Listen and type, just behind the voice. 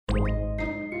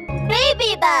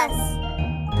Baby Bus!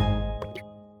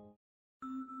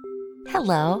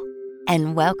 Hello,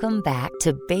 and welcome back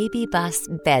to Baby Bus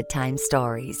Bedtime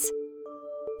Stories.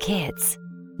 Kids,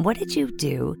 what did you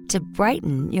do to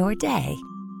brighten your day?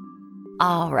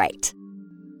 All right,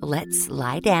 let's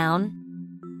lie down,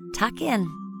 tuck in,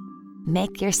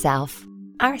 make ourselves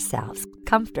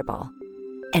comfortable,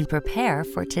 and prepare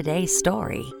for today's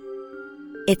story.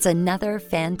 It's another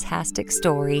fantastic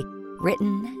story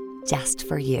written just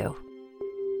for you.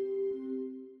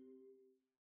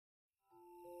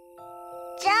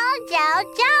 JoJo,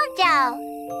 JoJo!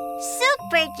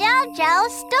 Super JoJo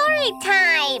story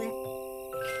time!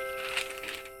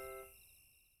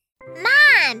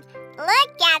 Mom,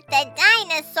 look at the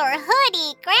dinosaur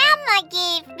hoodie Grandma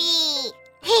gave me!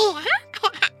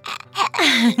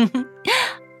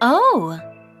 Oh,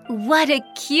 what a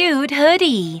cute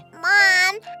hoodie! Mom,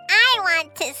 I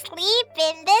want to sleep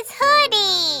in this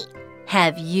hoodie!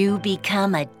 Have you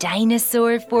become a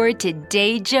dinosaur for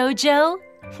today, JoJo?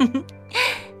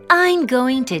 I'm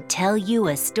going to tell you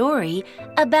a story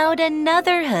about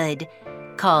another hood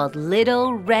called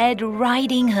Little Red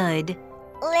Riding Hood.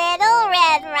 Little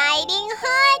Red Riding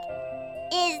Hood?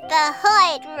 Is the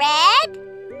hood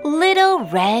red? Little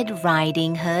Red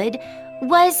Riding Hood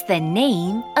was the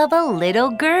name of a little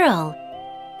girl.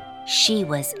 She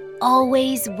was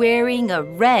always wearing a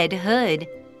red hood,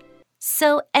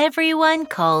 so everyone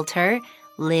called her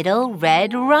Little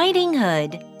Red Riding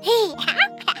Hood.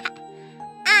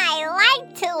 I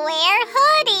like to wear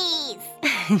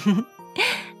hoodies.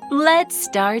 Let's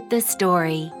start the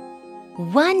story.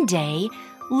 One day,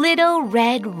 Little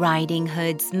Red Riding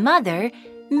Hood's mother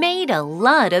made a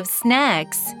lot of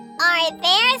snacks. Are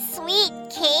there sweet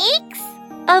cakes?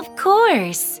 Of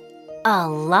course, a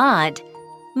lot.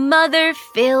 Mother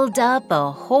filled up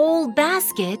a whole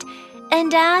basket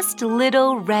and asked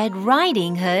Little Red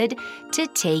Riding Hood to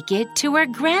take it to her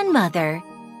grandmother.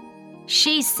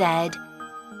 She said,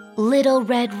 "Little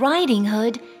Red Riding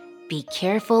Hood, be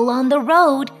careful on the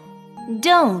road.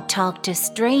 Don't talk to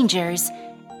strangers,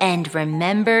 and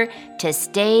remember to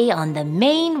stay on the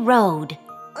main road."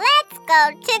 Let's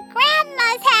go to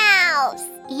Grandma's house.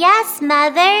 Yes,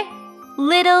 Mother.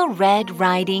 Little Red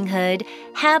Riding Hood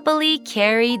happily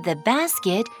carried the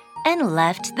basket and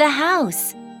left the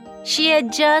house. She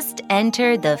had just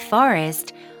entered the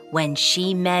forest when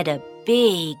she met a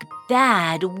big,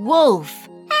 bad wolf.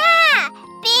 Ah!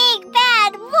 Big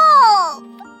bad wolf!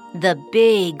 The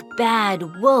big,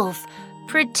 bad wolf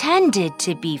pretended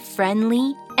to be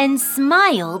friendly and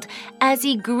smiled as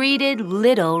he greeted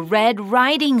Little Red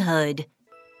Riding Hood.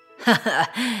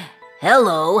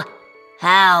 "Hello,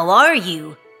 how are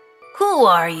you? Who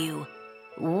are you?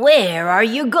 Where are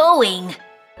you going?"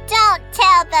 Don't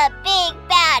tell the big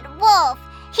bad wolf.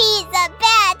 He's a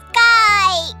bad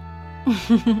guy.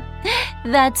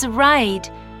 That's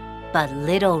right. But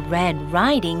Little Red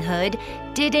Riding Hood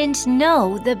didn't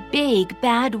know the big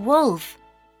bad wolf.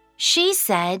 She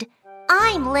said,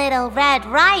 I'm Little Red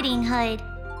Riding Hood.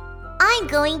 I'm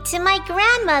going to my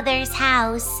grandmother's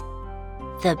house.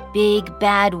 The big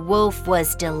bad wolf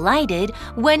was delighted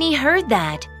when he heard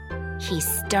that. He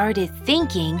started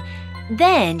thinking,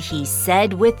 then he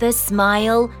said with a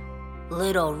smile,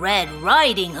 "Little Red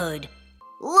Riding Hood,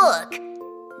 look,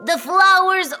 the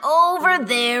flowers over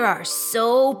there are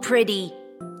so pretty.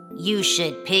 You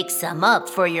should pick some up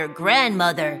for your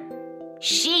grandmother.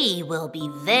 She will be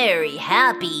very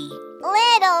happy."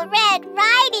 Little Red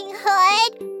Riding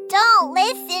Hood, don't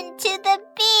listen to the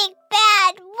big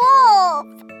bad wolf.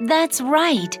 That's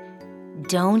right.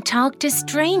 Don't talk to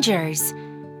strangers.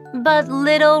 But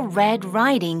Little Red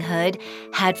Riding Hood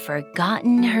had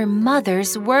forgotten her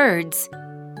mother's words.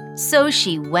 So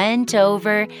she went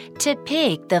over to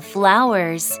pick the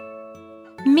flowers.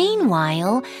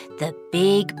 Meanwhile, the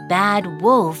big bad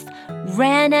wolf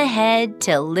ran ahead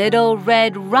to Little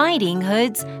Red Riding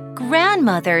Hood's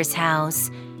grandmother's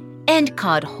house and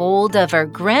caught hold of her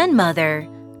grandmother.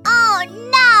 Oh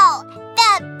no!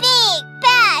 The big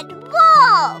bad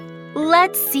wolf!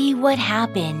 Let's see what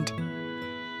happened.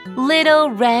 Little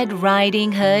Red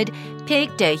Riding Hood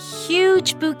picked a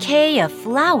huge bouquet of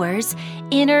flowers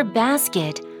in her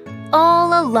basket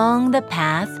all along the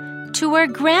path to her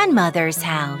grandmother's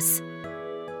house.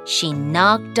 She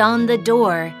knocked on the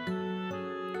door.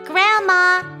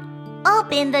 Grandma,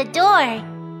 open the door.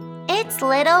 It's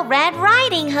Little Red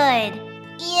Riding Hood.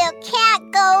 You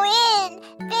can't go in.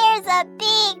 There's a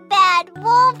big bad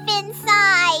wolf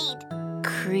inside.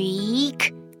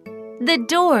 Creak. The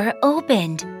door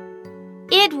opened.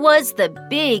 It was the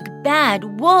big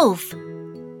bad wolf.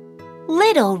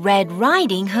 Little Red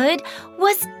Riding Hood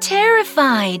was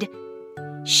terrified.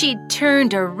 She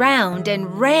turned around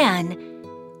and ran.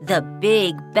 The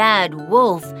big bad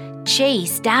wolf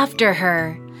chased after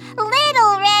her.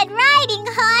 Little Red Riding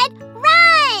Hood,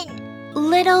 run!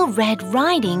 Little Red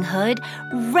Riding Hood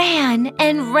ran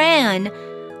and ran,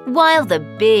 while the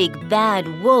big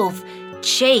bad wolf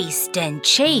chased and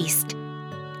chased.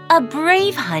 A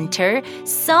brave hunter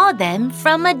saw them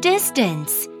from a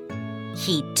distance.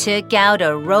 He took out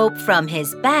a rope from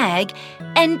his bag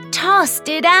and tossed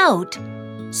it out.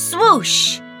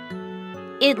 Swoosh!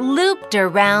 It looped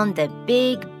around the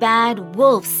big bad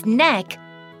wolf's neck.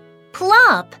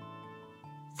 Plop!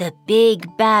 The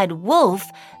big bad wolf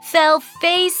fell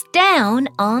face down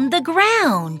on the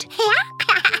ground.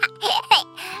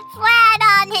 Flat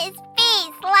on his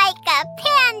face like a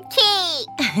pancake.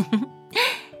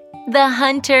 The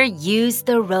hunter used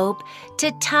the rope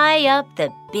to tie up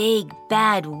the big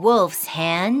bad wolf's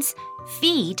hands,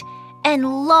 feet,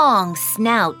 and long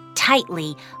snout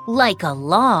tightly like a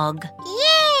log.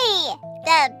 Yay!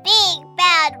 The big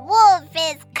bad wolf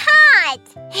is caught!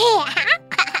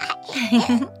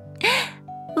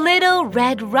 Little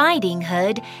Red Riding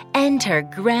Hood and her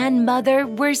grandmother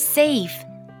were safe.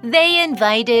 They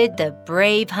invited the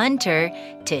brave hunter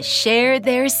to share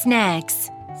their snacks.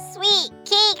 Sweet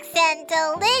cakes and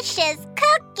delicious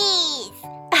cookies.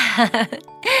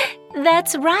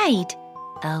 That's right.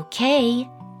 Okay,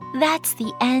 that's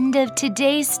the end of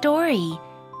today's story.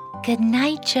 Good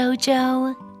night,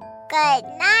 JoJo. Good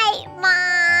night,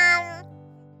 Mom.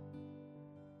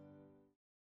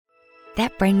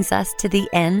 That brings us to the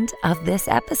end of this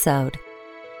episode.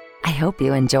 I hope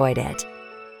you enjoyed it.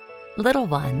 Little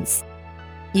ones,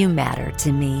 you matter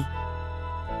to me.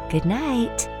 Good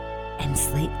night and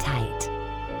sleep tight.